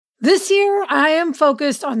This year, I am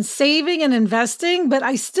focused on saving and investing, but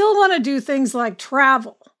I still want to do things like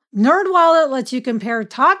travel. NerdWallet lets you compare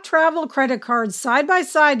top travel credit cards side by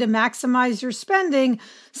side to maximize your spending,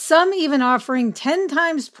 some even offering 10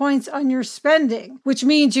 times points on your spending, which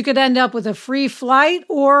means you could end up with a free flight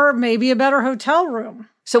or maybe a better hotel room.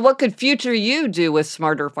 So what could future you do with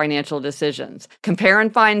smarter financial decisions? Compare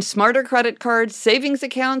and find smarter credit cards, savings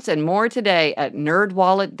accounts, and more today at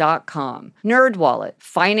nerdwallet.com. NerdWallet.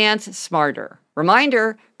 Finance smarter.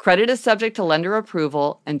 Reminder, credit is subject to lender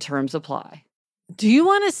approval and terms apply. Do you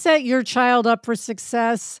want to set your child up for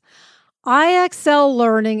success? IXL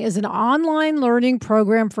Learning is an online learning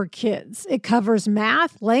program for kids. It covers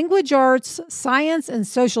math, language arts, science, and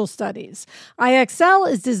social studies. IXL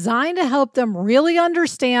is designed to help them really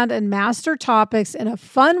understand and master topics in a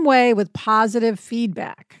fun way with positive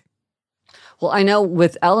feedback. Well, I know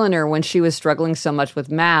with Eleanor, when she was struggling so much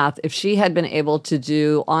with math, if she had been able to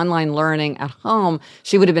do online learning at home,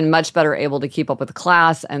 she would have been much better able to keep up with the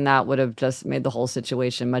class, and that would have just made the whole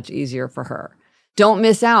situation much easier for her. Don't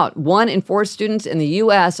miss out. 1 in 4 students in the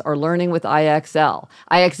U.S. are learning with IXL.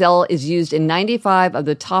 IXL is used in 95 of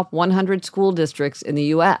the top 100 school districts in the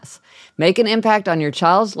U.S. Make an impact on your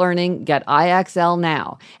child's learning. Get IXL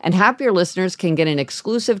now. And Happier listeners can get an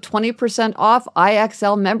exclusive 20% off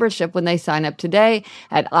IXL membership when they sign up today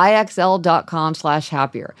at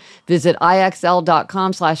IXL.com/happier. Visit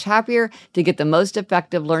IXL.com/happier to get the most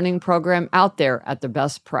effective learning program out there at the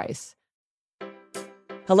best price.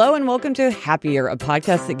 Hello and welcome to Happier, a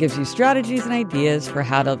podcast that gives you strategies and ideas for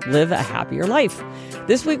how to live a happier life.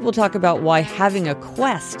 This week we'll talk about why having a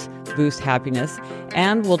quest boosts happiness,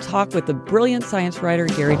 and we'll talk with the brilliant science writer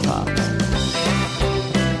Gary Taubes.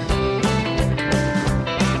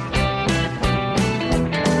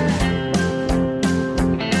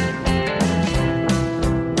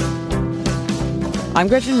 I'm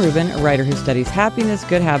Gretchen Rubin, a writer who studies happiness,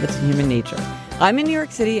 good habits, and human nature. I'm in New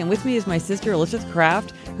York City, and with me is my sister, Elizabeth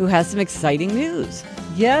Kraft, who has some exciting news.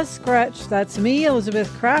 Yes, Gretch, that's me,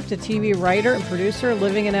 Elizabeth Kraft, a TV writer and producer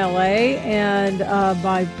living in L.A., and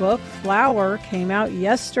my book, Flower, came out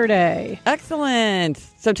yesterday. Excellent.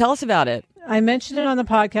 So tell us about it. I mentioned it on the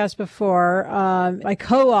podcast before. I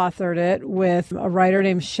co-authored it with a writer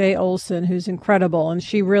named Shay Olson, who's incredible, and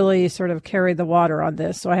she really sort of carried the water on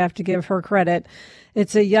this, so I have to give her credit.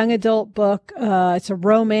 It's a young adult book. It's a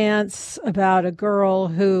romance about a girl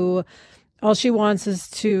who all she wants is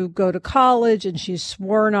to go to college, and she's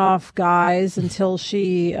sworn off guys until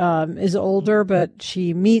she is older, but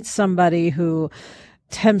she meets somebody who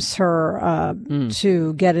tempts her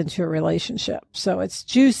to get into a relationship. So it's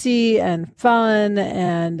juicy and fun,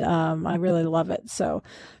 and I really love it. So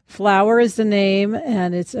Flower is the name,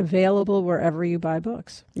 and it's available wherever you buy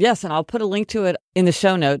books. Yes, and I'll put a link to it in the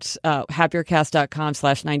show notes,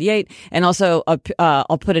 happiercast.com/98. And also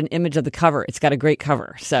I'll put an image of the cover. It's got a great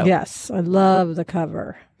cover. So yes, I love the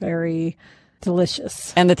cover. Very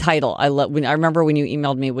delicious. And the title. I remember when you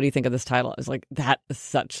emailed me, what do you think of this title? I was like, that is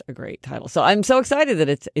such a great title. So I'm so excited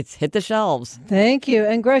that it's hit the shelves. Thank you.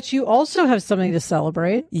 And Gretch, you also have something to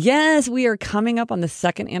celebrate. Yes, we are coming up on the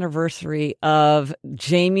 2nd anniversary of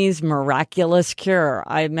Jamie's miraculous cure.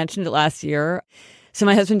 I mentioned it last year. So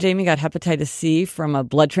my husband, Jamie, got hepatitis C from a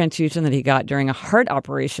blood transfusion that he got during a heart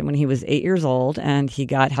operation when he was 8 years old. And he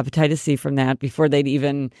got hepatitis C from that before they'd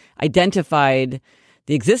even identified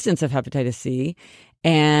the existence of hepatitis C,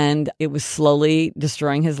 and it was slowly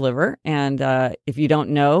destroying his liver. And if you don't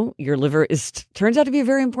know, your liver turns out to be a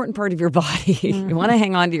very important part of your body. Mm-hmm. You want to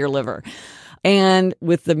hang on to your liver. And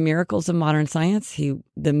with the miracles of modern science,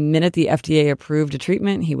 the minute the FDA approved a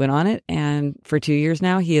treatment, he went on it. And for 2 years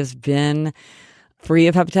now, he has been free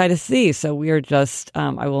of hepatitis C. So we are just,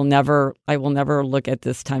 I will never look at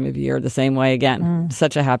this time of year the same way again.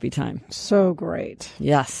 Such a happy time. So great.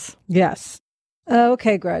 Yes. Yes.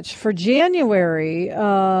 Okay, Gretch. For January,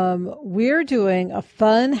 we're doing a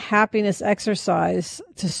fun happiness exercise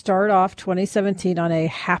to start off 2017 on a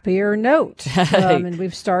happier note. And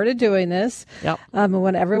we've started doing this. Yep. We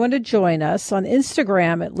want everyone to join us on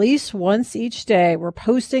Instagram at least once each day. We're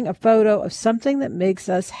posting a photo of something that makes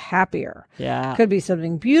us happier. Yeah. Could be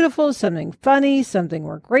something beautiful, something funny, something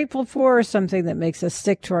we're grateful for, something that makes us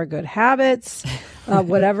stick to our good habits,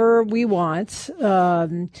 whatever we want.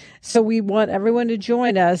 So we want everyone to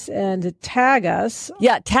join us and to tag us.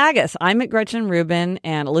 Yeah, tag us. I'm at Gretchen Rubin,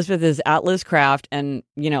 and Elizabeth is at Liz Kraft. And,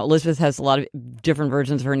 Elizabeth has a lot of different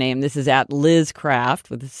versions of her name. This is at Liz Kraft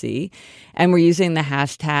with a C. And we're using the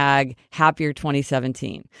hashtag Happier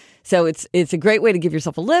 2017. So it's a great way to give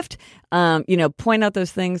yourself a lift, point out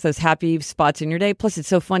those things, those happy spots in your day. Plus, it's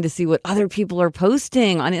so fun to see what other people are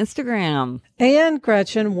posting on Instagram. And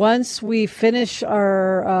Gretchen, once we finish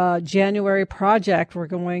our January project, we're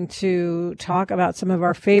going to talk about some of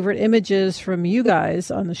our favorite images from you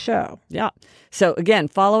guys on the show. Yeah. So again,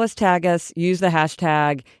 follow us, tag us, use the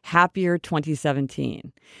hashtag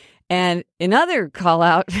Happier2017. And another call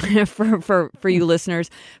out for you listeners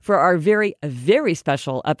for our very, very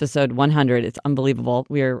special episode 100. It's unbelievable.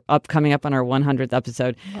 We are coming up on our 100th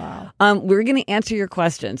episode. Wow. We're going to answer your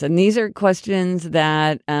questions. And these are questions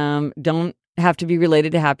that don't have to be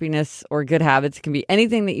related to happiness or good habits. It can be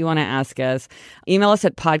anything that you want to ask us. Email us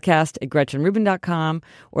at podcast@GretchenRubin.com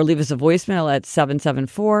or leave us a voicemail at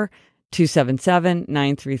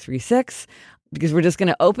 774-277-9336. Because we're just going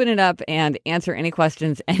to open it up and answer any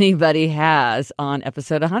questions anybody has on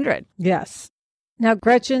episode 100. Yes. Now,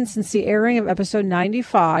 Gretchen, since the airing of episode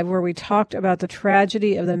 95, where we talked about the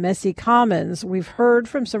tragedy of the messy commons, we've heard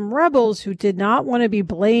from some rebels who did not want to be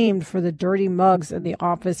blamed for the dirty mugs in the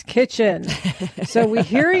office kitchen. So we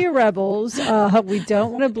hear you, rebels. We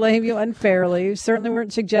don't want to blame you unfairly. Certainly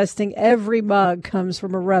weren't suggesting every mug comes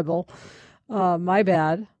from a rebel. My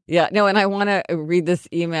bad. Yeah, no, and I want to read this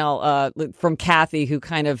email from Kathy, who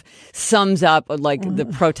kind of sums up the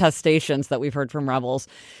protestations that we've heard from rebels.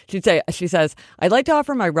 She says, I'd like to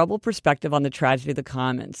offer my rebel perspective on the tragedy of the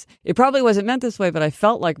commons. It probably wasn't meant this way, but I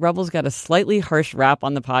felt like rebels got a slightly harsh rap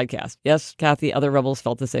on the podcast. Yes, Kathy, other rebels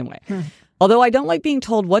felt the same way. Although I don't like being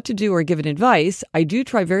told what to do or given advice, I do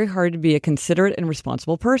try very hard to be a considerate and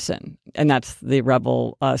responsible person. And that's the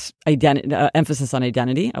rebel emphasis on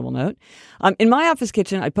identity, I will note. In my office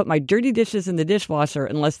kitchen, I put my dirty dishes in the dishwasher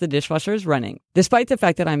unless the dishwasher is running, despite the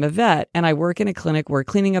fact that I'm a vet and I work in a clinic where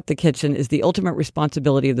cleaning up the kitchen is the ultimate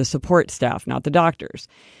responsibility of the support staff, not the doctors.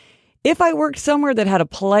 If I worked somewhere that had a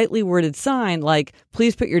politely worded sign like,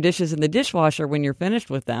 please put your dishes in the dishwasher when you're finished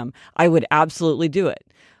with them, I would absolutely do it.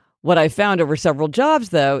 What I found over several jobs,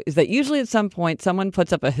 though, is that usually at some point someone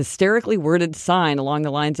puts up a hysterically worded sign along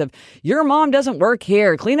the lines of, your mom doesn't work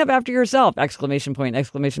here, clean up after yourself, exclamation point,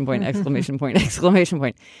 exclamation point, exclamation point, exclamation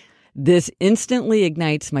point. This instantly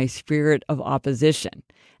ignites my spirit of opposition,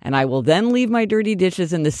 and I will then leave my dirty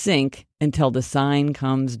dishes in the sink until the sign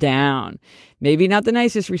comes down. Maybe not the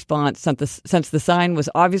nicest response since the sign was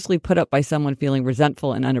obviously put up by someone feeling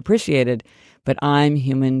resentful and unappreciated, but I'm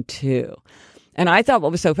human too. And I thought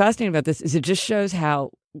what was so fascinating about this is it just shows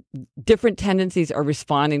how different tendencies are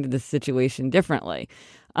responding to the situation differently.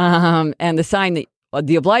 And the sign that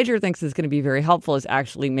the obliger thinks is going to be very helpful is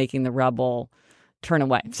actually making the rebel turn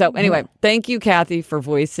away. So anyway, thank you, Kathy, for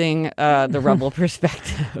voicing the rebel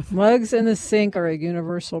perspective. Mugs in the sink are a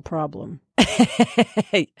universal problem.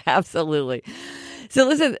 Absolutely. So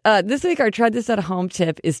listen, this week our Try This at Home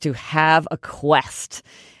tip is to have a quest.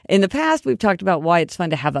 In the past, we've talked about why it's fun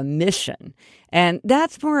to have a mission. And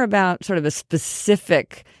that's more about sort of a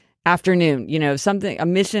specific afternoon, a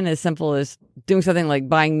mission as simple as doing something like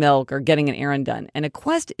buying milk or getting an errand done. And a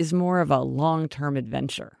quest is more of a long-term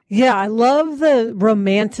adventure. Yeah, I love the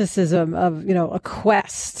romanticism of, a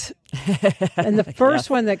quest. And the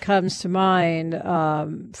first one that comes to mind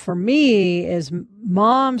for me is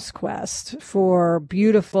Mom's quest for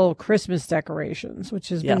beautiful Christmas decorations, which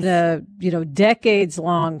has been a decades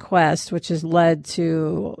long quest, which has led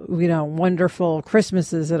to wonderful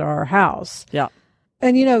Christmases at our house. Yeah.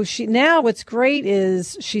 And what's great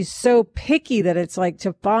is she's so picky that it's like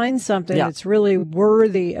to find something that's really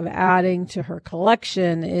worthy of adding to her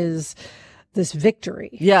collection is this victory.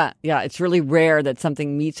 Yeah. It's really rare that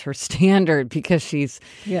something meets her standard because she's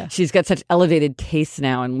got such elevated tastes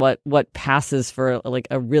now in what passes for like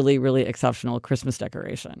a really, really exceptional Christmas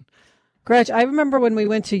decoration. Gretch, I remember when we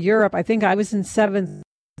went to Europe, I think I was in 7th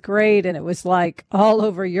grade, and it was like all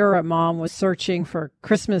over Europe, Mom was searching for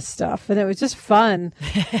Christmas stuff, and it was just fun.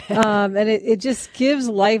 And it just gives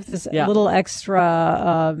life this little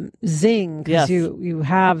extra zing because you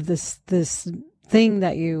have this thing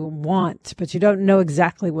that you want, but you don't know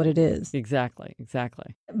exactly what it is. Exactly.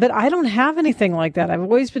 But I don't have anything like that.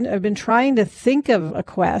 I've been trying to think of a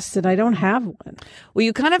quest, and I don't have one. Well,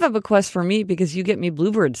 you kind of have a quest for me because you get me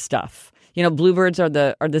Bluebird stuff. Bluebirds are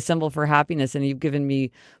the symbol for happiness, and you've given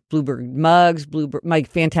me Bluebird mugs, my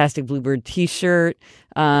fantastic Bluebird T-shirt.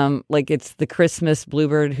 It's the Christmas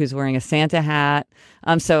Bluebird who's wearing a Santa hat.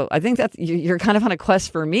 So I think that you're kind of on a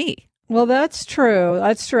quest for me. Well, that's true.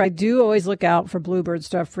 I do always look out for Bluebird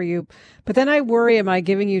stuff for you, but then I worry, am I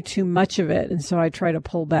giving you too much of it? And so I try to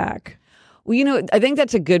pull back. Well, I think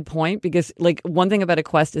that's a good point because, like, one thing about a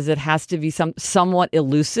quest is it has to be somewhat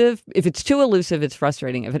elusive. If it's too elusive, it's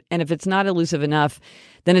frustrating. If it's not elusive enough,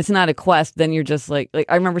 then it's not a quest. Then you're just like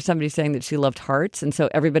I remember somebody saying that she loved hearts, and so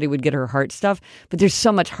everybody would get her heart stuff. But there's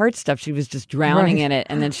so much heart stuff, she was just drowning in it,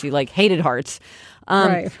 and then she like hated hearts.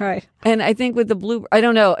 Right. And I think with the blue, I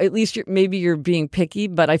don't know, at least maybe you're being picky,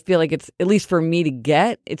 but I feel like it's, at least for me to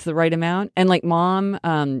get, it's the right amount. And like Mom,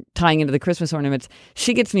 tying into the Christmas ornaments,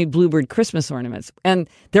 she gets me bluebird Christmas ornaments. And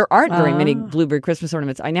there aren't very many bluebird Christmas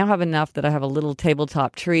ornaments. I now have enough that I have a little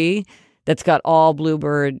tabletop tree that's got all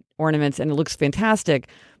bluebird ornaments and it looks fantastic,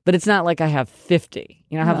 but it's not like I have 50.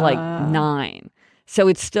 I have like 9. So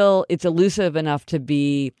it's elusive enough to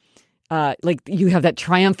be like you have that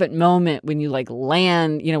triumphant moment when you like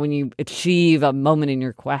land, when you achieve a moment in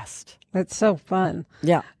your quest. That's so fun.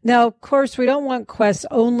 Yeah. Now, of course, we don't want quests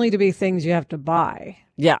only to be things you have to buy.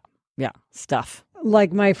 Yeah. Stuff.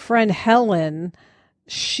 Like my friend Helen,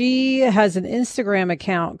 she has an Instagram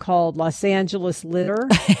account called Los Angeles Litter.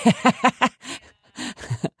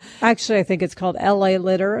 Actually, I think it's called LA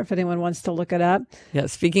Litter, if anyone wants to look it up. Yeah,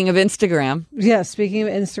 speaking of Instagram. Yeah, speaking of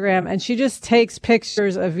Instagram. And she just takes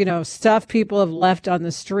pictures of, stuff people have left on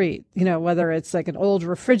the street, whether it's like an old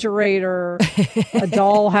refrigerator, a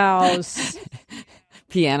dollhouse,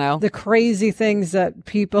 piano, the crazy things that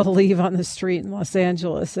people leave on the street in Los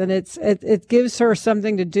Angeles. And it gives her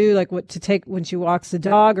something to do, like what to take when she walks the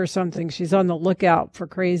dog or something. She's on the lookout for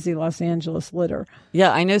crazy Los Angeles litter.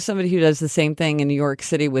 Yeah, I know somebody who does the same thing in New York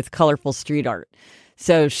City with colorful street art.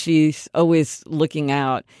 So she's always looking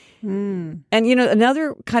out. And,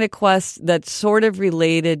 another kind of quest that's sort of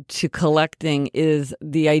related to collecting is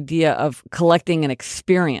the idea of collecting an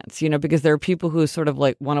experience, because there are people who sort of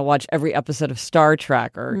like want to watch every episode of Star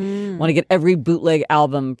Trek or want to get every bootleg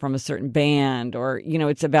album from a certain band, or,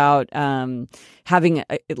 it's about having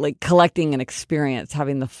like collecting an experience,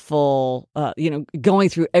 having the full, going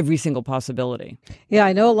through every single possibility. Yeah,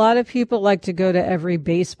 I know a lot of people like to go to every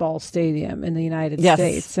baseball stadium in the United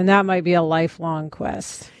States, and that might be a lifelong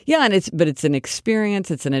quest. Yeah, but it's an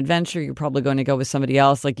experience. It's an adventure. You're probably going to go with somebody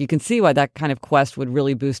else. Like you can see why that kind of quest would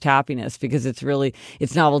really boost happiness because it's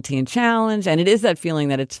novelty and challenge. And it is that feeling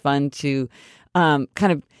that it's fun to kind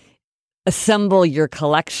of assemble your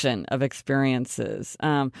collection of experiences,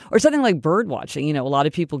 or something like bird watching. A lot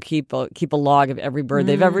of people keep a log of every bird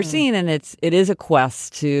they've ever seen. And it is a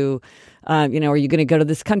quest to, are you going to go to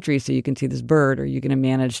this country so you can see this bird? Or are you going to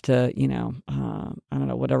manage to, I don't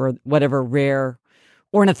know, whatever rare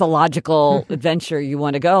ornithological adventure you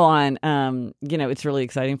want to go on, it's really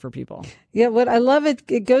exciting for people. Yeah, what I love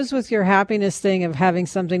it goes with your happiness thing of having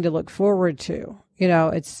something to look forward to.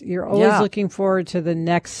 You're always looking forward to the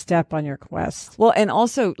next step on your quest. Well, and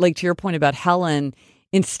also like to your point about Helen,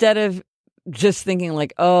 instead of just thinking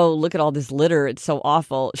like, oh, look at all this litter, it's so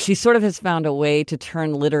awful, she sort of has found a way to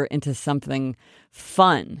turn litter into something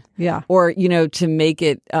fun. Yeah. Or, to make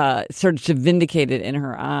it sort of to vindicate it in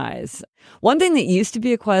her eyes. One thing that used to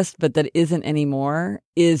be a quest, but that isn't anymore,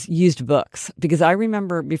 is used books. Because I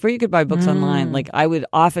remember before you could buy books online, like I would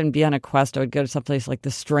often be on a quest. I would go to someplace like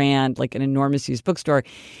the Strand, like an enormous used bookstore,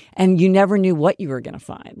 and you never knew what you were going to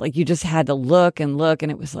find. Like you just had to look, and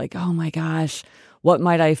it was like, oh my gosh, what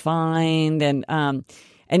might I find? And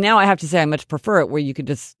now I have to say I much prefer it where you can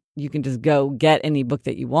just go get any book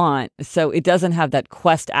that you want. So it doesn't have that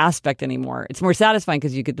quest aspect anymore. It's more satisfying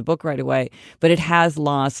because you get the book right away, but it has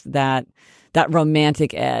lost that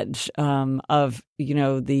romantic edge of,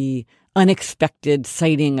 the unexpected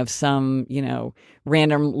sighting of some,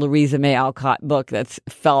 random Louisa May Alcott book that's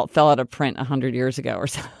fell out of print 100 years ago or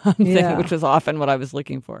something, which was often what I was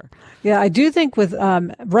looking for. Yeah, I do think with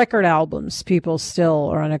record albums, people still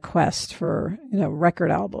are on a quest for,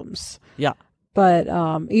 record albums. Yeah. But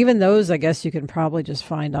even those, I guess you can probably just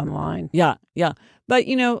find online. Yeah. But,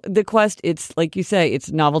 the quest, it's like you say, it's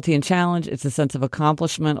novelty and challenge. It's a sense of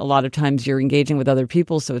accomplishment. A lot of times you're engaging with other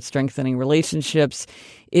people, so it's strengthening relationships.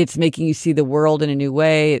 It's making you see the world in a new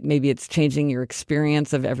way. Maybe it's changing your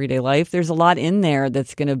experience of everyday life. There's a lot in there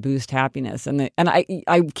that's going to boost happiness. And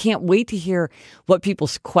I can't wait to hear what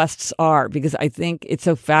people's quests are because I think it's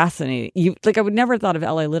so fascinating. I would never have thought of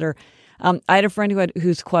LA Litter. I had a friend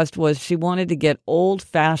whose quest was she wanted to get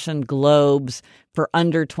old-fashioned globes for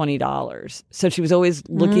under $20. So she was always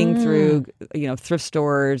looking through, thrift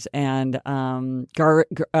stores and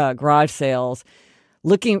garage sales,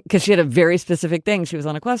 looking because she had a very specific thing she was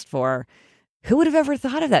on a quest for. who would have ever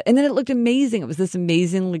thought of that? And then it looked amazing. It was this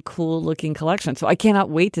amazingly cool looking collection. So I cannot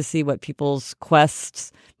wait to see what people's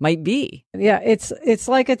quests might be. Yeah, it's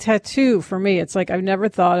like a tattoo for me. It's like I've never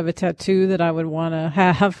thought of a tattoo that I would want to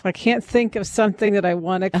have. I can't think of something that I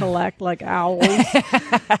want to collect like owls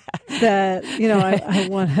that, I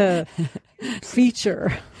want to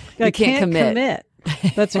feature. I can't commit.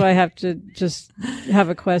 That's why I have to just have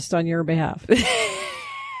a quest on your behalf.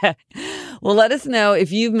 Well, let us know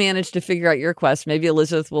if you've managed to figure out your quest. Maybe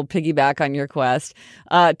Elizabeth will piggyback on your quest.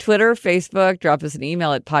 Twitter, Facebook, drop us an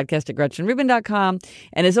email at podcast@GretchenRubin.com.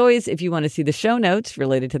 And as always, if you want to see the show notes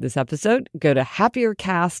related to this episode, go to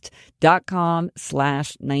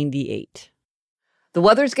happiercast.com/98. The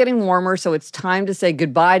weather's getting warmer, so it's time to say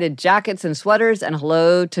goodbye to jackets and sweaters and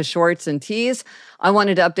hello to shorts and tees. I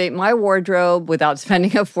wanted to update my wardrobe without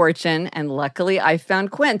spending a fortune, and luckily I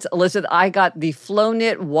found Quince. Elizabeth, I got the Flow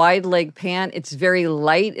Knit wide leg pant. It's very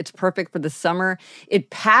light. It's perfect for the summer. It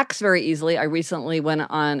packs very easily. I recently went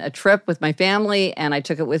on a trip with my family, and I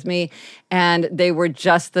took it with me, and they were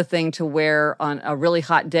just the thing to wear on a really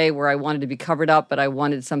hot day where I wanted to be covered up, but I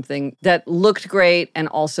wanted something that looked great and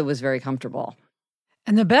also was very comfortable.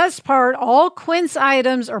 And the best part, all Quince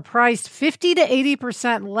items are priced 50 to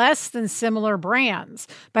 80% less than similar brands.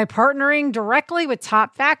 By partnering directly with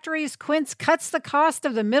top factories, Quince cuts the cost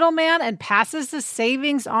of the middleman and passes the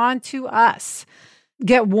savings on to us.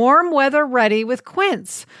 Get warm weather ready with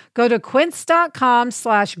Quince. Go to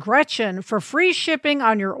quince.com/Gretchen for free shipping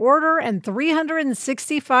on your order and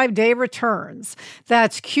 365-day returns.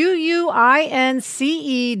 That's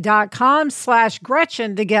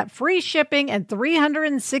QUINCE.com/Gretchen to get free shipping and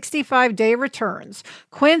 365-day returns.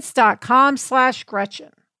 Quince.com/Gretchen.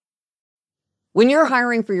 When you're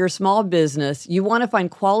hiring for your small business, you want to find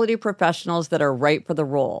quality professionals that are right for the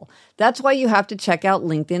role. That's why you have to check out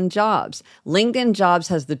LinkedIn Jobs. LinkedIn Jobs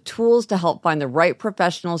has the tools to help find the right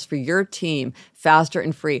professionals for your team faster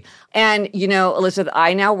and free. And, Elizabeth,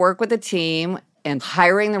 I now work with a team, and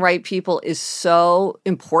hiring the right people is so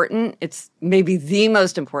important. It's maybe the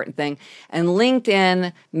most important thing. And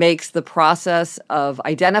LinkedIn makes the process of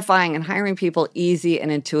identifying and hiring people easy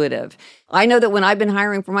and intuitive. I know that when I've been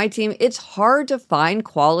hiring for my team, it's hard to find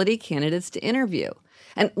quality candidates to interview.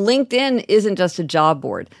 And LinkedIn isn't just a job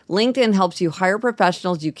board. LinkedIn helps you hire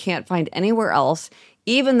professionals you can't find anywhere else,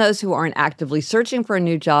 even those who aren't actively searching for a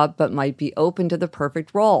new job but might be open to the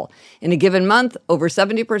perfect role. In a given month, over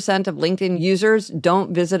 70% of LinkedIn users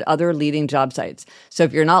don't visit other leading job sites. So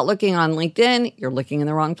if you're not looking on LinkedIn, you're looking in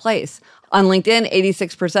the wrong place. On LinkedIn,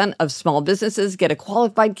 86% of small businesses get a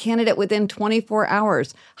qualified candidate within 24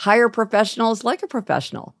 hours. Hire professionals like a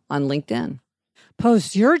professional on LinkedIn.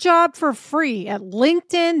 Post your job for free at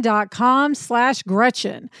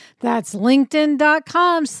linkedin.com/Gretchen. That's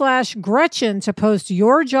linkedin.com/Gretchen to post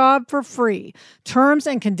your job for free. Terms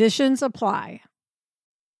and conditions apply.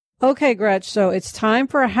 Okay, Gretch, so it's time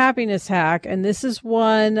for a happiness hack, and this is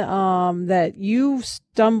one that you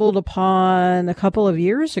stumbled upon a couple of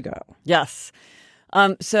years ago. Yes.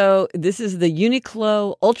 So this is the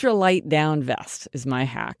Uniqlo ultralight down vest is my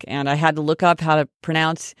hack, and I had to look up how to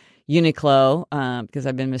pronounce Uniqlo, because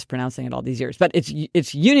I've been mispronouncing it all these years, but it's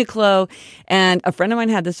Uniqlo. And a friend of mine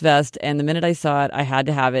had this vest, and the minute I saw it, I had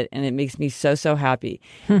to have it, and it makes me so, so happy.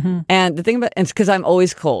 And the thing about it's because I'm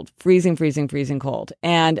always cold, freezing cold.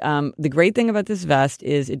 And the great thing about this vest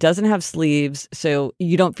is it doesn't have sleeves, so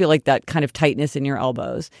you don't feel like that kind of tightness in your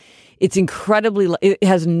elbows. It's incredibly, it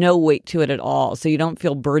has no weight to it at all, so you don't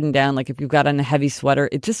feel burdened down like if you've got on a heavy sweater.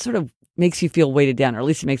 It just sort of makes you feel weighted down, or at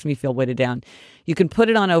least it makes me feel weighted down. You can put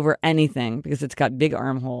it on over anything because it's got big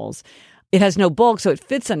armholes. It has no bulk, so it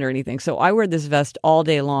fits under anything. So I wear this vest all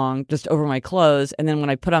day long, just over my clothes. And then when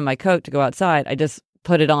I put on my coat to go outside, I just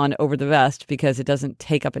put it on over the vest because it doesn't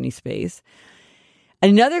take up any space.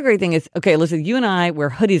 Another great thing is, okay, listen, you and I wear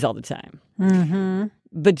hoodies all the time. Mm-hmm.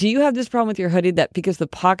 But do you have this problem with your hoodie that because the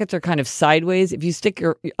pockets are kind of sideways, if you stick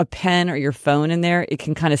a pen or your phone in there, it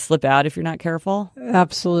can kind of slip out if you're not careful?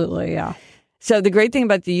 Absolutely, yeah. So the great thing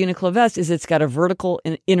about the Uniqlo vest is it's got a vertical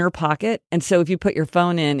inner pocket. And so if you put your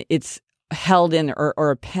phone in, it's held in,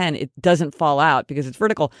 or a pen, it doesn't fall out because it's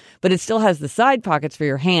vertical, but it still has the side pockets for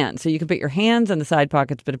your hands. So you can put your hands on the side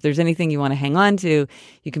pockets, but if there's anything you want to hang on to,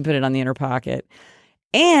 you can put it on the inner pocket.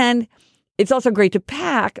 And it's also great to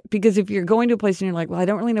pack because if you're going to a place and you're like, well, I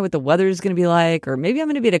don't really know what the weather is going to be like, or maybe I'm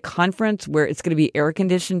going to be at a conference where it's going to be air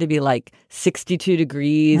conditioned to be like 62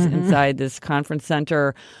 degrees inside this conference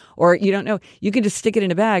center, or you don't know, you can just stick it in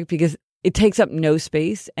a bag because it takes up no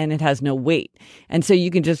space and it has no weight. And so you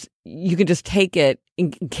can just take it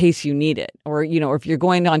in case you need it. Or, or if you're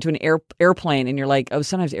going onto an airplane and you're like, oh,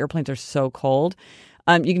 sometimes airplanes are so cold.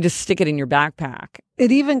 You can just stick it in your backpack.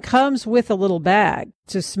 It even comes with a little bag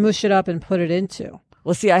to smush it up and put it into.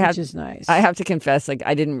 Well, see, which is nice. I have to confess, like,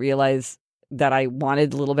 I didn't realize that I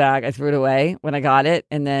wanted the little bag. I threw it away when I got it,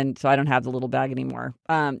 and then so I don't have the little bag anymore.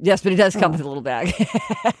 Yes, but it does come with a little bag.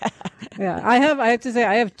 Yeah, I have to say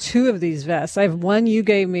I have two of these vests. I have one you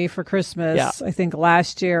gave me for Christmas, I think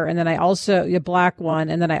last year, and then I also a black one,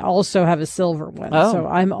 and then I also have a silver one. Oh. So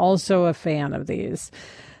I'm also a fan of these,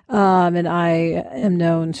 and I am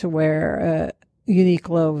known to wear a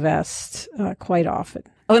Uniqlo vest quite often.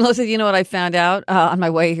 Oh, and Alyssa, you know what I found out on my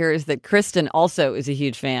way here is that Kristen also is a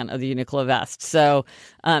huge fan of the Uniqlo vest. So,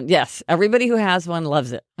 yes, everybody who has one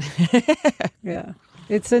loves it. Yeah,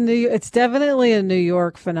 it's definitely a New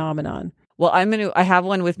York phenomenon. Well, I have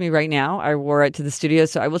one with me right now. I wore it to the studio,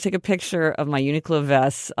 so I will take a picture of my Uniqlo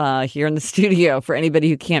vest here in the studio for anybody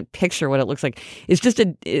who can't picture what it looks like. It's just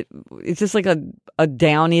like a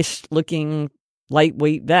downish looking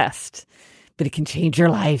lightweight vest. But it can change your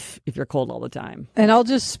life if you're cold all the time. And I'll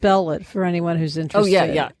just spell it for anyone who's interested. Oh,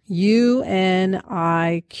 yeah. UNIQLO.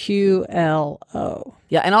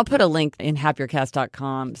 Yeah, and I'll put a link in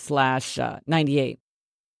happiercast.com/98.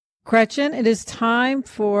 Gretchen, it is time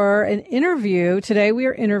for an interview. Today we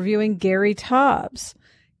are interviewing Gary Taubes.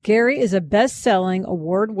 Gary is a best-selling,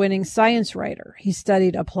 award-winning science writer. He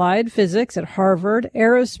studied applied physics at Harvard,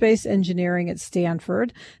 aerospace engineering at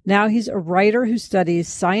Stanford. Now he's a writer who studies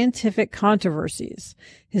scientific controversies.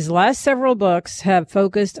 His last several books have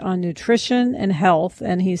focused on nutrition and health,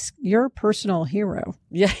 and he's your personal hero.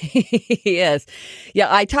 Yeah, he is. Yeah,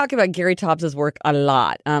 I talk about Gary Taubes' work a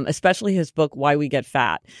lot, especially his book, Why We Get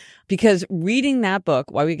Fat, because reading that book,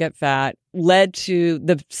 Why We Get Fat, led to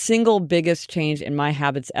the single biggest change in my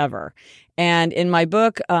habits ever. And in my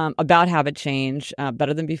book about habit change,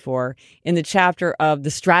 Better Than Before, in the chapter of the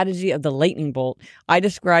strategy of the lightning bolt, I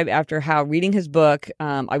describe after how reading his book,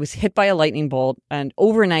 I was hit by a lightning bolt, and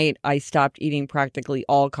overnight I stopped eating practically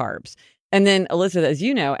all carbs. And then, Elizabeth, as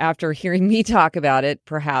you know, after hearing me talk about it,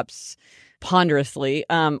 perhaps ponderously,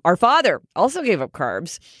 our father also gave up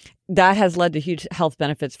carbs. That has led to huge health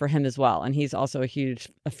benefits for him as well. And he's also a huge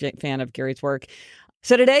fan of Gary's work.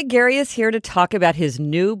 So today, Gary is here to talk about his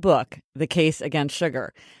new book, The Case Against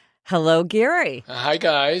Sugar. Hello, Gary. Hi,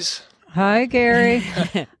 guys. Hi, Gary.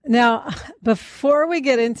 Now, before we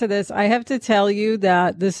get into this, I have to tell you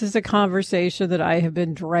that this is a conversation that I have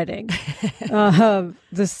been dreading.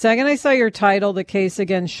 The second I saw your title, The Case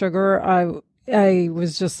Against Sugar, I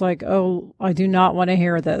was just like, oh, I do not want to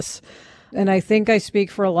hear this. And I think I speak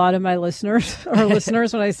for a lot of my listeners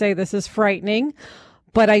when I say this is frightening,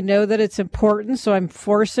 but I know that it's important. So I'm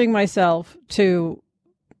forcing myself to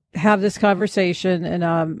have this conversation, and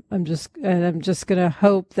I'm just going to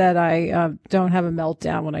hope that I don't have a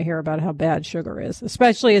meltdown when I hear about how bad sugar is,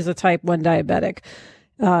 especially as a type 1 diabetic.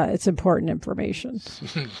 It's important information.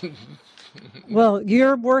 Well,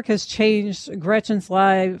 your work has changed Gretchen's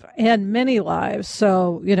life and many lives.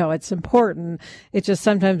 So, it's important. It just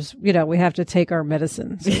sometimes, we have to take our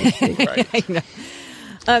medicine. So to speak. Right. I know.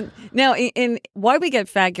 Now, in Why We Get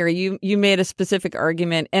Fat, Gary, you made a specific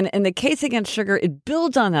argument, and The Case Against Sugar, it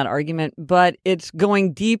builds on that argument, but it's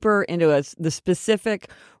going deeper into the specific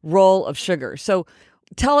role of sugar. So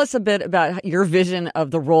tell us a bit about your vision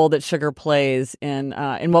of the role that sugar plays in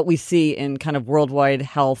what we see in kind of worldwide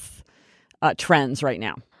health trends right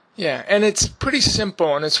now. Yeah, and it's pretty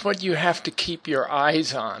simple, and it's what you have to keep your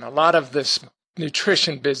eyes on. A lot of this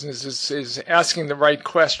nutrition business is asking the right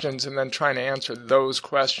questions and then trying to answer those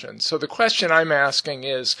questions. So the question I'm asking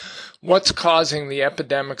is, what's causing the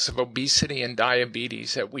epidemics of obesity and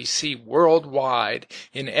diabetes that we see worldwide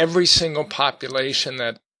in every single population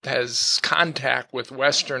that has contact with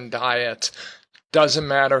Western diets? Doesn't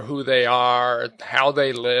matter who they are, how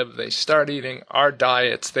they live, they start eating our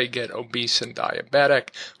diets, they get obese and diabetic.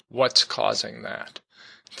 What's causing that?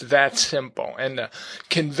 It's that simple. And the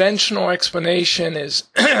conventional explanation is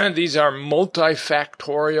these are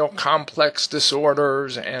multifactorial complex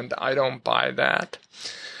disorders, and I don't buy that.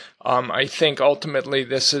 I think ultimately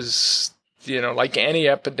this is, like any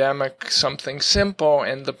epidemic, something simple,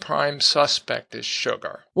 and the prime suspect is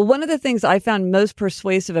sugar. Well, one of the things I found most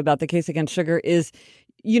persuasive about The Case Against Sugar is,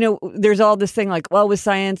 there's all this thing like, well, with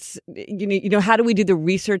science, how do we do the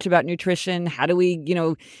research about nutrition? How do we,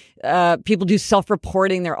 people do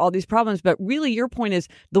self-reporting? There are all these problems. But really, your point is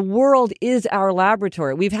the world is our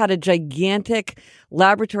laboratory. We've had a gigantic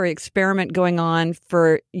laboratory experiment going on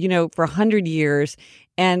for 100 years.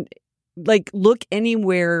 And look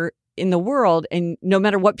anywhere in the world, and no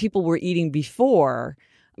matter what people were eating before,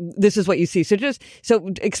 this is what you see. So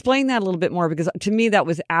explain that a little bit more, because to me that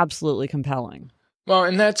was absolutely compelling. Well,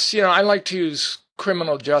 and that's, I like to use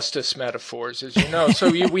criminal justice metaphors, as you know.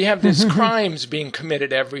 So we have these crimes being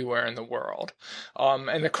committed everywhere in the world.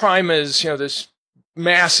 And the crime is, this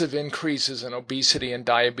massive increases in obesity and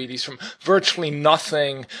diabetes from virtually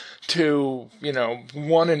nothing to,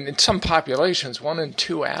 in some populations, 1 in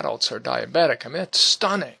 2 adults are diabetic. I mean, it's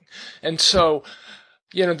stunning. And so,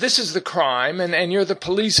 this is the crime, and you're the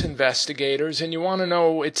police investigators, and you want to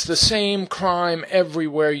know it's the same crime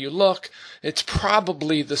everywhere you look. It's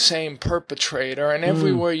probably the same perpetrator, and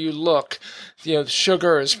everywhere you look,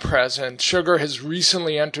 sugar is present. Sugar has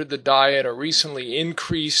recently entered the diet or recently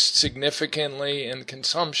increased significantly in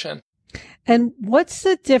consumption. And what's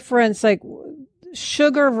the difference, like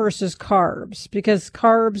sugar versus carbs? Because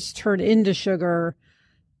carbs turn into sugar.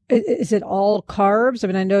 Is it all carbs? I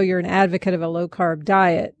mean, I know you're an advocate of a low-carb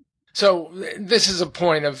diet. So this is a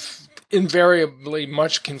point of invariably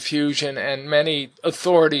much confusion, and many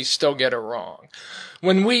authorities still get it wrong.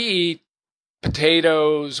 When we eat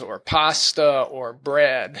potatoes or pasta or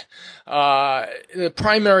bread, the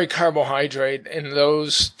primary carbohydrate in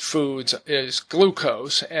those foods is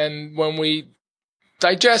glucose. And when we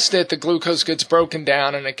digest it, the glucose gets broken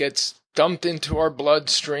down and it gets dumped into our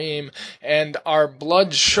bloodstream, and our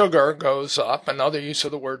blood sugar goes up, another use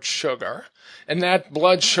of the word sugar, and that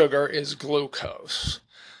blood sugar is glucose.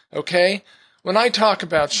 Okay? When I talk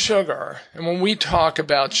about sugar, and when we talk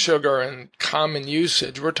about sugar in common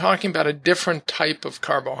usage, we're talking about a different type of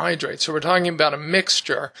carbohydrate. So we're talking about a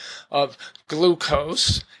mixture of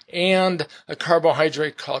glucose and a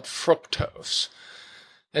carbohydrate called fructose.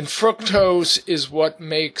 And fructose is what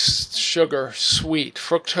makes sugar sweet.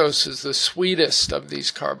 Fructose is the sweetest of these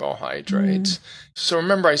carbohydrates. So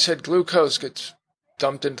remember, I said glucose gets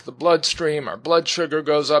dumped into the bloodstream. Our blood sugar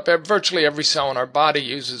goes up. Virtually every cell in our body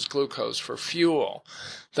uses glucose for fuel.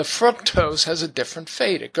 The fructose has a different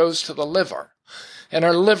fate. It goes to the liver, and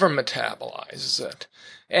our liver metabolizes it.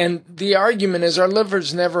 And the argument is our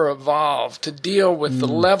livers never evolved to deal with the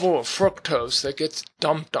level of fructose that gets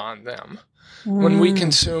dumped on them when we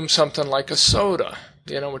consume something like a soda,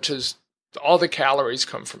 which is all the calories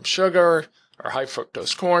come from sugar or high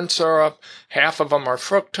fructose corn syrup. Half of them are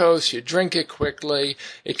fructose. You drink it quickly.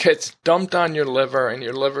 It gets dumped on your liver, and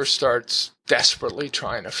your liver starts desperately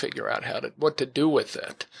trying to figure out what to do with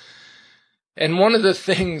it. And one of the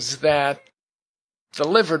things that the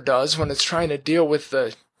liver does when it's trying to deal with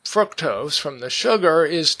the fructose from the sugar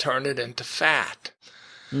is turn it into fat.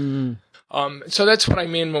 So that's what I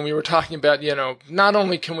mean when we were talking about, not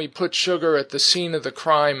only can we put sugar at the scene of the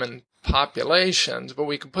crime in populations, but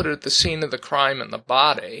we can put it at the scene of the crime in the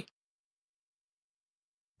body.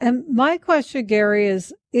 And my question, Gary,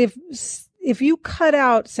 is if you cut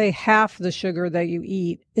out, say, half the sugar that you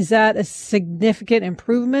eat, is that a significant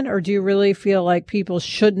improvement, or do you really feel like people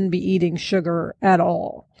shouldn't be eating sugar at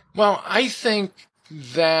all? Well, I think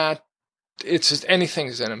that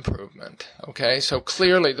anything's an improvement. Okay. So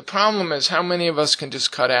clearly the problem is how many of us can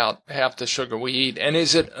just cut out half the sugar we eat, and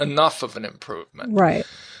is it enough of an improvement? Right.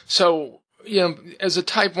 So, as a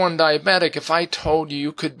type 1 diabetic, if I told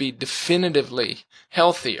you could be definitively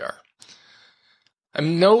healthier,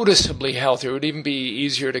 noticeably healthier, it would even be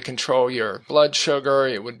easier to control your blood sugar.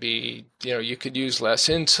 It would be, you could use less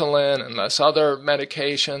insulin and less other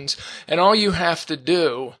medications. And all you have to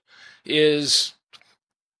do is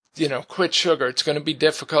quit sugar. It's going to be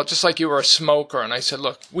difficult, just like you were a smoker. And I said,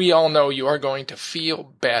 look, we all know you are going to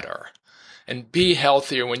feel better and be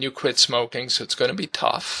healthier when you quit smoking. So it's going to be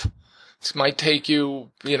tough. It might take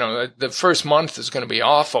you, the first month is going to be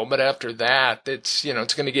awful, but after that, it's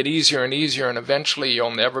going to get easier and easier. And eventually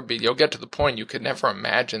you'll get to the point you could never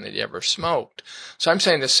imagine that you ever smoked. So I'm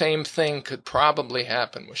saying the same thing could probably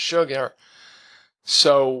happen with sugar.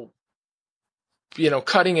 So,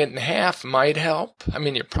 cutting it in half might help.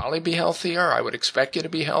 You'll probably be healthier. I would expect you to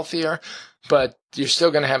be healthier, but you're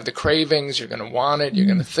still going to have the cravings. You're going to want it. You're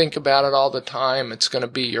going to think about it all the time. It's going to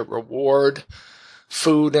be your reward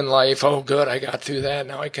food in life. Oh, good. I got through that.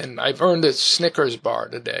 Now I've earned a Snickers bar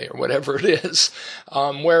today or whatever it is.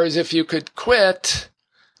 Whereas if you could quit,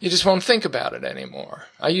 you just won't think about it anymore.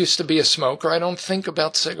 I used to be a smoker. I don't think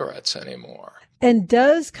about cigarettes anymore. And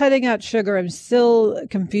does cutting out sugar, I'm still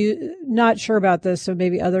not sure about this, so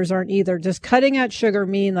maybe others aren't either. Does cutting out sugar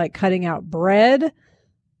mean like cutting out bread,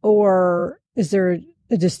 or is there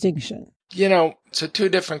a distinction? So two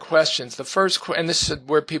different questions. The first, and this is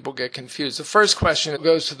where people get confused. The first question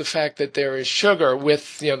goes to the fact that there is sugar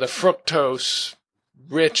with, the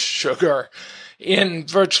fructose-rich sugar in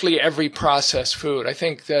virtually every processed food. I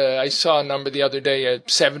think I saw a number the other day,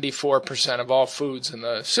 74% of all foods in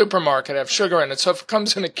the supermarket have sugar in it. So if it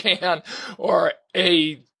comes in a can or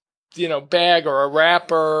a bag or a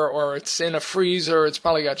wrapper or it's in a freezer, it's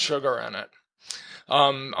probably got sugar in it.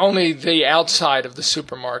 Only the outside of the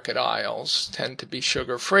supermarket aisles tend to be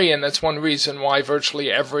sugar-free, and that's one reason why virtually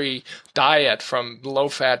every diet, from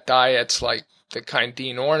low-fat diets like the kind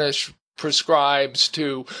Dean Ornish prescribes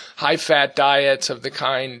to high-fat diets of the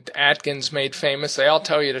kind Atkins made famous, they all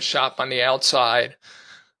tell you to shop on the outside,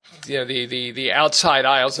 the outside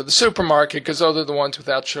aisles of the supermarket, because those are the ones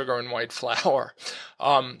without sugar and white flour.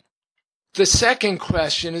 The second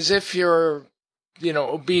question is if you're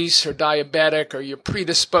obese or diabetic, or you're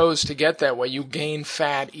predisposed to get that way, you gain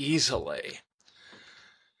fat easily.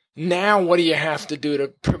 Now, what do you have to do to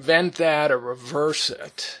prevent that or reverse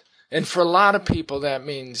it? And for a lot of people, that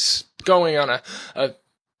means going on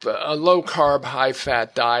a low-carb,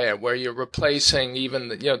 high-fat diet where you're replacing even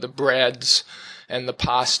the breads and the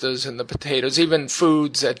pastas and the potatoes, even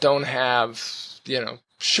foods that don't have,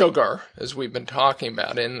 sugar, as we've been talking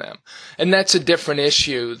about, in them. And that's a different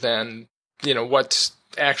issue than what's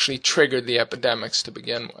actually triggered the epidemics to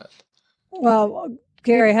begin with. Well,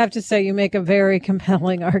 Gary, I have to say you make a very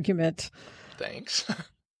compelling argument. Thanks.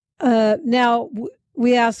 Now,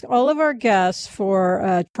 we ask all of our guests for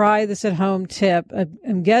a try this at home tip.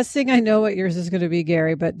 I'm guessing I know what yours is going to be,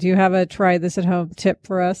 Gary, but do you have a try this at home tip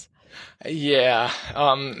for us? Yeah.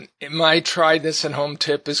 My try this at home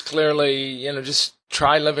tip is clearly, just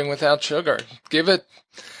try living without sugar. Give it,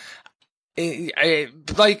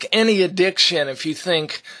 like any addiction, if you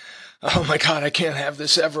think, oh my God, I can't have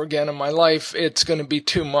this ever again in my life, it's going to be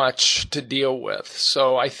too much to deal with.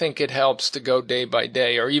 So I think it helps to go day by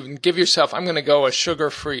day, or even give yourself, I'm going to go a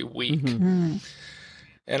sugar-free week. Mm-hmm.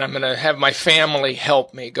 And I'm going to have my family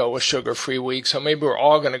help me go a sugar-free week. So maybe we're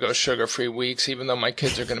all going to go sugar-free weeks, even though my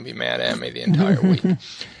kids are going to be mad at me the entire week.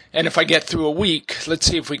 And if I get through a week, let's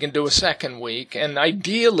see if we can do a second week. And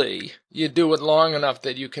ideally, you do it long enough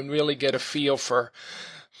that you can really get a feel for,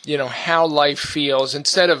 how life feels,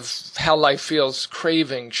 instead of how life feels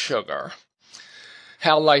craving sugar,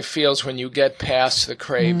 how life feels when you get past the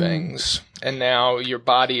cravings. And now your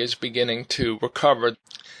body is beginning to recover,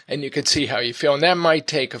 and you can see how you feel. And that might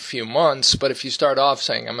take a few months, but if you start off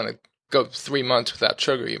saying, I'm going to go 3 months without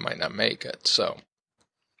sugar, you might not make it. So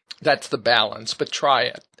that's the balance, but try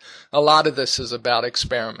it. A lot of this is about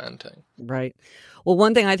experimenting. Right. Well,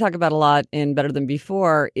 one thing I talk about a lot in Better Than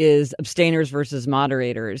Before is abstainers versus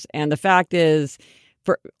moderators. And the fact is,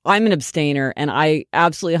 I'm an abstainer, and I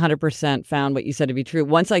absolutely 100% found what you said to be true.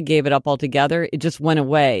 Once I gave it up altogether, it just went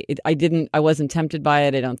away. I wasn't tempted by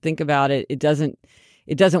it. I don't think about it. It doesn't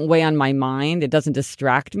weigh on my mind. It doesn't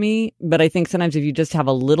distract me. But I think sometimes if you just have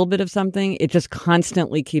a little bit of something, it just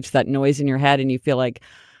constantly keeps that noise in your head, and you feel like,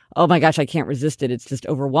 oh my gosh, I can't resist it. It's just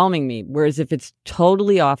overwhelming me. Whereas if it's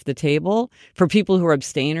totally off the table, for people who are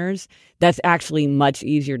abstainers, that's actually much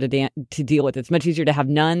easier to deal with. It's much easier to have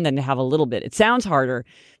none than to have a little bit. It sounds harder,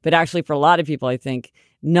 but actually for a lot of people, I think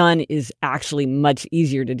none is actually much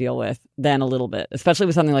easier to deal with than a little bit, especially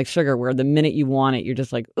with something like sugar, where the minute you want it, you're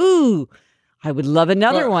just like, ooh, I would love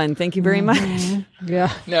another one. Thank you very much.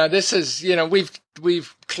 Yeah. No, this is,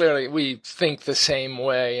 we've clearly, we think the same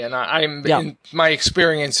way. And my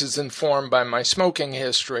experience is informed by my smoking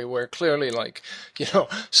history, where clearly,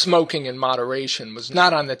 smoking in moderation was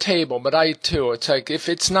not on the table. But I too, it's like,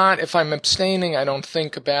 if I'm abstaining, I don't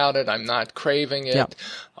think about it. I'm not craving it. Yep.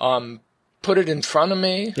 Put it in front of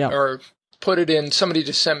me, yep. Or put it in, somebody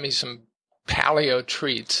just sent me some paleo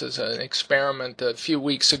treats as an experiment a few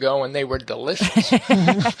weeks ago, and they were delicious.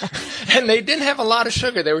 And they didn't have a lot of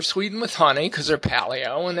sugar. They were sweetened with honey because they're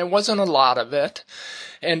paleo, and there wasn't a lot of it.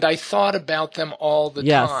 And I thought about them all the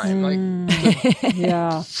time.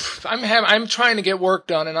 Yeah. I'm trying to get work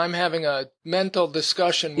done, and I'm having a mental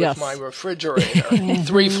discussion with my refrigerator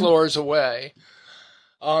 3 floors away.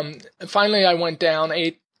 Finally, I went down,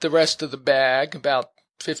 ate the rest of the bag, about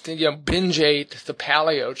 15, binge ate the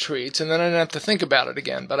paleo treats, and then I didn't have to think about it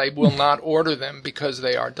again. But I will not order them because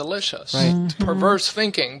they are delicious. Right. It's perverse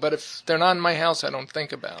thinking, but if they're not in my house, I don't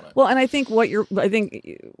think about it. Well, and I think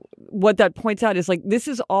what that points out is this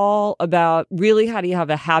is all about really how do you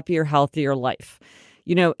have a happier, healthier life.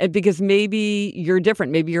 Because maybe you're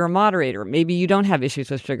different. Maybe you're a moderator. Maybe you don't have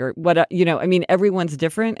issues with sugar. Everyone's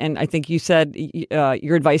different. And I think you said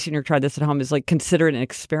your advice when you tried this at home is consider it an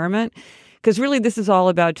experiment. Because really, this is all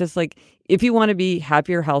about just if you want to be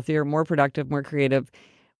happier, healthier, more productive, more creative,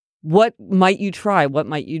 what might you try? What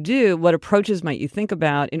might you do? What approaches might you think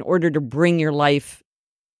about in order to bring your life,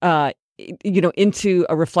 into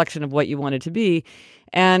a reflection of what you want it to be?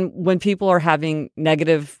 And when people are having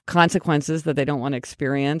negative consequences that they don't want to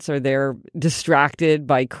experience, or they're distracted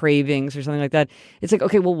by cravings or something like that, it's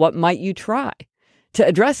okay, well, what might you try? to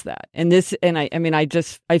address that. And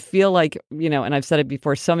I feel like, and I've said it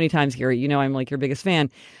before so many times, Gary, I'm like your biggest fan.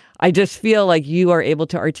 I just feel like you are able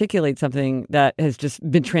to articulate something that has just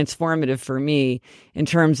been transformative for me in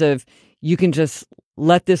terms of you can just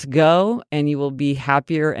let this go and you will be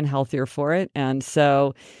happier and healthier for it. And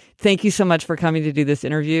so thank you so much for coming to do this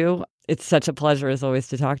interview. It's such a pleasure, as always,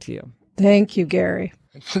 to talk to you. Thank you, Gary.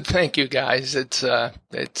 Thank you, guys. It's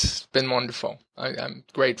been wonderful. I'm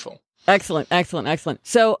grateful. Excellent.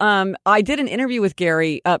 So I did an interview with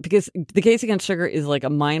Gary because The Case Against Sugar is like a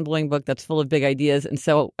mind-blowing book that's full of big ideas. And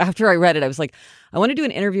so after I read it, I was like, I want to do an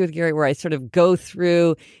interview with Gary where I sort of go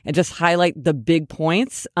through and just highlight the big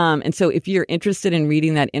points. And so if you're interested in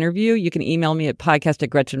reading that interview, you can email me at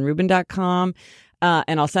podcast@gretchenrubin.com.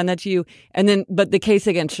 And I'll send that to you. And then, but The Case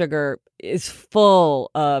Against Sugar is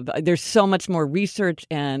full of, there's so much more research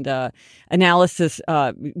and analysis,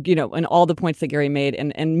 and all the points that Gary made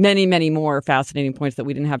and many, many more fascinating points that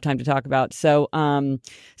we didn't have time to talk about. So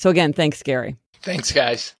again, thanks, Gary. Thanks,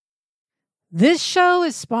 guys. This show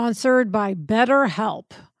is sponsored by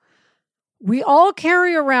BetterHelp. We all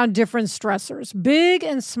carry around different stressors, big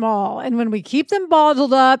and small, and when we keep them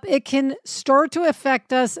bottled up, it can start to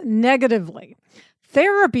affect us negatively.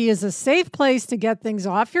 Therapy is a safe place to get things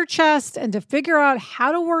off your chest and to figure out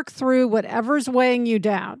how to work through whatever's weighing you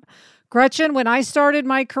down. Gretchen, when I started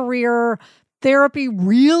my career, therapy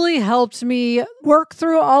really helped me work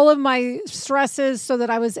through all of my stresses so that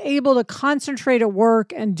I was able to concentrate at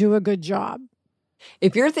work and do a good job.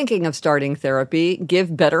 If you're thinking of starting therapy, give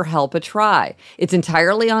BetterHelp a try. It's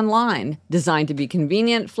entirely online, designed to be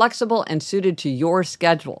convenient, flexible, and suited to your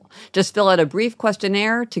schedule. Just fill out a brief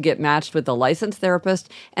questionnaire to get matched with a licensed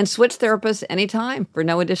therapist and switch therapists anytime for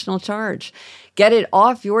no additional charge. Get it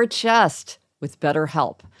off your chest with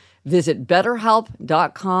BetterHelp. Visit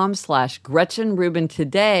BetterHelp.com/Gretchen Rubin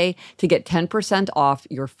today to get 10% off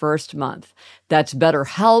your first month. That's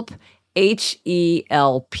BetterHelp,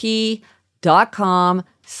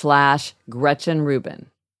 HELP.com/Gretchen Rubin.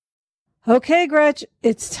 Okay, Gretch,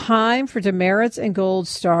 it's time for demerits and gold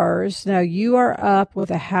stars. Now you are up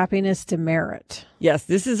with a happiness demerit. Yes,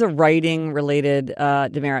 this is a writing related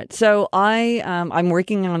demerit. So I'm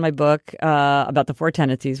working on my book about the 4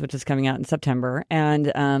 tendencies, which is coming out in September.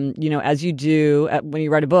 And as you do when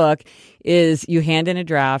you write a book, is you hand in a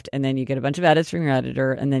draft and then you get a bunch of edits from your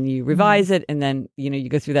editor and then you revise it and then you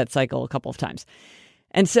go through that cycle a couple of times.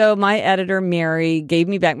 And so my editor, Mary, gave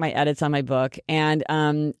me back my edits on my book. And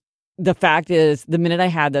the fact is, the minute I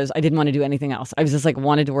had those, I didn't want to do anything else. I was just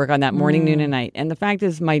wanted to work on that morning, noon, and night. And the fact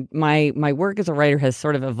is, my work as a writer has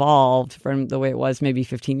sort of evolved from the way it was maybe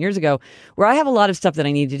 15 years ago, where I have a lot of stuff that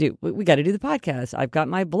I need to do. We got to do the podcast. I've got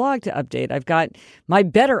my blog to update. I've got my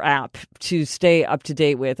Better app to stay up to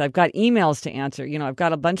date with. I've got emails to answer. I've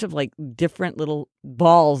got a bunch of different little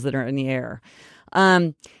balls that are in the air.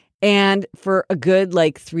 And for a good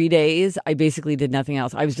 3 days, I basically did nothing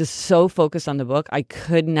else. I was just so focused on the book. I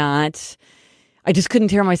just couldn't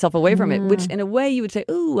tear myself away from it, which in a way you would say,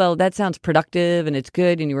 oh, well, that sounds productive and it's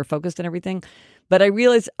good and you were focused on everything. But I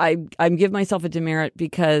realized I give myself a demerit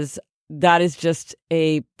because that is just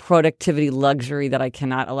a productivity luxury that I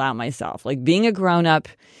cannot allow myself. Being a grown-up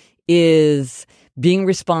is being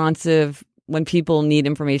responsive when people need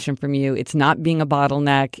information from you. It's not being a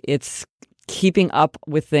bottleneck. It's keeping up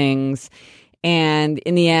with things. And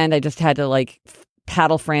in the end, I just had to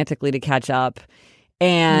paddle frantically to catch up.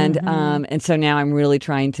 And and so now I'm really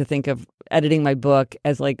trying to think of editing my book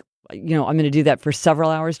as I'm going to do that for several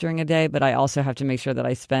hours during a day, but I also have to make sure that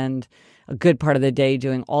I spend a good part of the day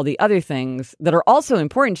doing all the other things that are also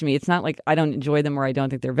important to me. It's not like I don't enjoy them or I don't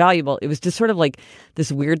think they're valuable. It was just sort of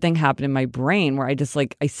this weird thing happened in my brain where I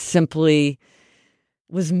simply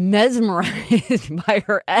was mesmerized by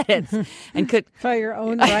her edits and could by your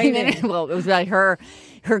own writing. Well, it was by her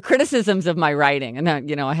criticisms of my writing, and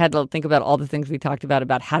I had to think about all the things we talked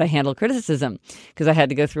about how to handle criticism because I had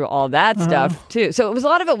to go through all that stuff too. So it was a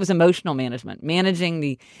lot of it was emotional management, managing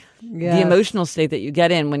the emotional state that you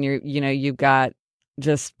get in when you've got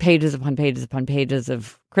just pages upon pages upon pages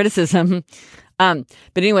of criticism. But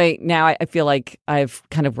anyway, now I feel like I've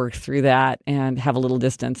kind of worked through that and have a little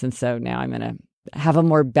distance, and so now I'm going to have a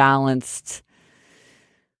more balanced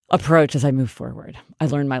approach as I move forward. I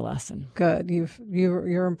learned my lesson. Good.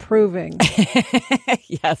 You're improving.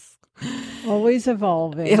 Yes. Always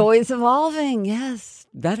evolving. Always evolving. Yes.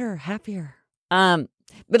 Better, happier.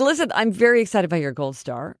 But listen, I'm very excited by your gold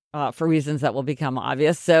star for reasons that will become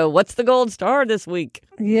obvious. So what's the gold star this week?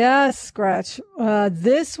 Yes, Gretch.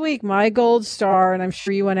 This week, my gold star, and I'm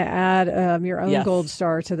sure you want to add your own gold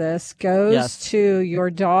star to this, goes to your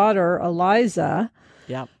daughter, Eliza.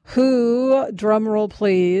 who, drumroll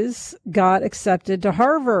please, got accepted to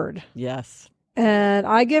Harvard. Yes. And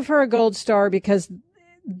I give her a gold star because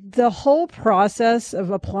the whole process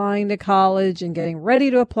of applying to college and getting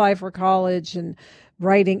ready to apply for college and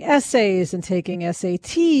writing essays and taking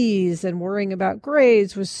SATs and worrying about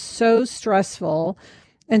grades was so stressful.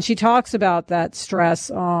 And she talks about that stress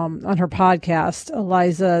on her podcast,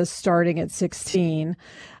 Eliza Starting at 16.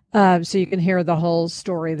 So you can hear the whole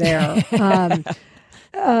story there.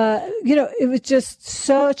 It was just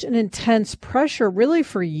such an intense pressure really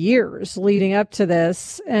for years leading up to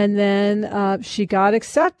this. And then she got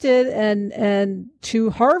accepted and to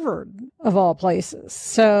Harvard of all places.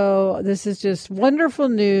 So this is just wonderful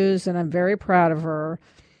news. And I'm very proud of her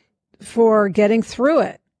for getting through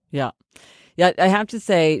it. Yeah. Yeah. I have to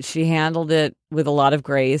say she handled it with a lot of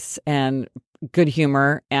grace and good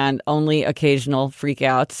humor and only occasional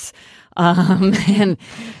freakouts. And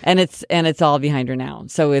it's all behind her now.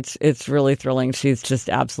 So it's really thrilling. She's just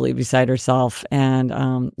absolutely beside herself. And,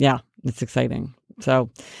 it's exciting. So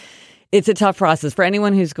it's a tough process for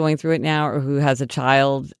anyone who's going through it now or who has a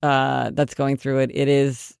child, that's going through it. It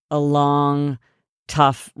is a long,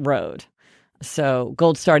 tough road. So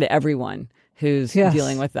gold star to everyone who's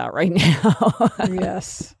dealing with that right now.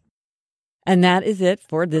 Yes. And that is it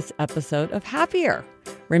for this episode of Happier.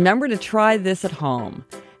 Remember to try this at home.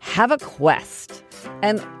 Have a quest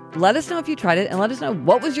and let us know if you tried it and let us know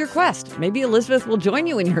what was your quest. Maybe Elizabeth will join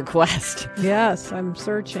you in your quest. Yes, I'm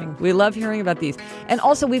searching. We love hearing about these. And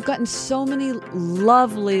also we've gotten so many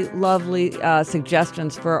lovely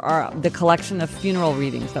suggestions for the collection of funeral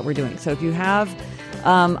readings that we're doing. So if you have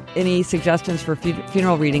any suggestions for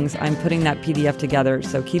funeral readings, I'm putting that PDF together.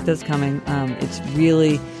 So keep those coming.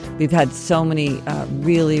 We've had so many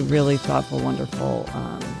really thoughtful, wonderful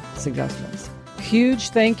suggestions. Huge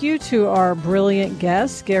thank you to our brilliant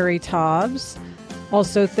guest, Gary Tobbs.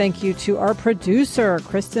 Also, thank you to our producer,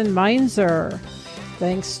 Kristen Meinzer.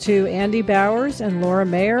 Thanks to Andy Bowers and Laura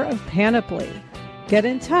Mayer of Panoply. Get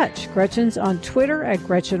in touch. Gretchen's on Twitter at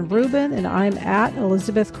Gretchen Rubin, and I'm at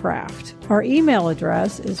Elizabeth Kraft. Our email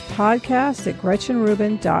address is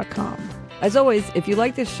podcast@GretchenRubin.com. As always, if you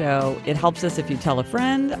like this show, it helps us if you tell a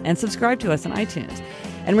friend and subscribe to us on iTunes.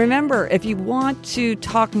 And remember, if you want to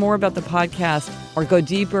talk more about the podcast or go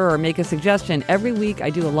deeper or make a suggestion, every week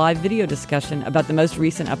I do a live video discussion about the most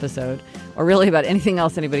recent episode or really about anything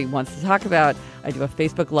else anybody wants to talk about. I do a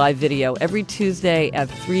Facebook Live video every Tuesday at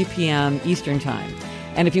 3 p.m. Eastern Time.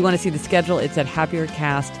 And if you want to see the schedule, it's at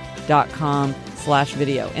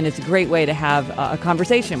happiercast.com/video. And it's a great way to have a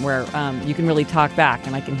conversation where you can really talk back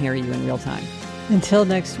and I can hear you in real time. Until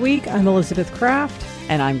next week, I'm Elizabeth Kraft.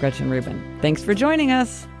 And I'm Gretchen Rubin. Thanks for joining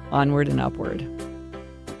us. Onward and upward.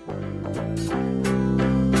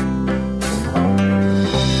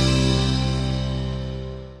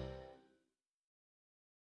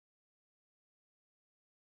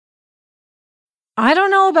 I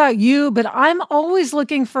don't know about you, but I'm always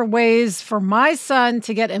looking for ways for my son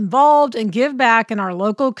to get involved and give back in our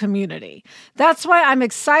local community. That's why I'm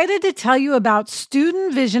excited to tell you about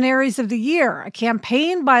Student Visionaries of the Year, a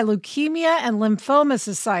campaign by Leukemia and Lymphoma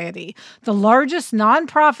Society, the largest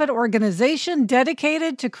nonprofit organization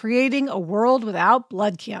dedicated to creating a world without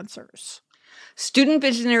blood cancers. Student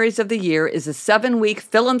Visionaries of the Year is a 7-week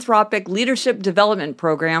philanthropic leadership development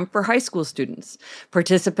program for high school students.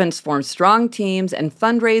 Participants form strong teams and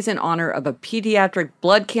fundraise in honor of a pediatric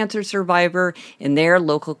blood cancer survivor in their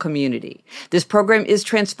local community. This program is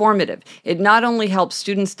transformative. It not only helps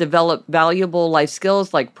students develop valuable life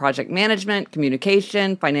skills like project management,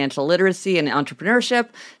 communication, financial literacy, and entrepreneurship,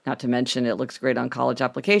 not to mention it looks great on college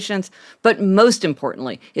applications, but most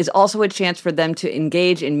importantly, is also a chance for them to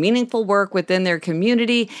engage in meaningful work within their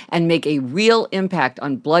community and make a real impact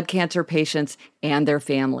on blood cancer patients and their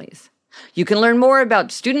families. You can learn more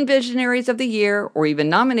about Student Visionaries of the Year or even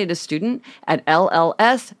nominate a student at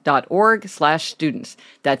lls.org/students.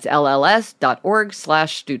 That's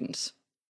lls.org/students.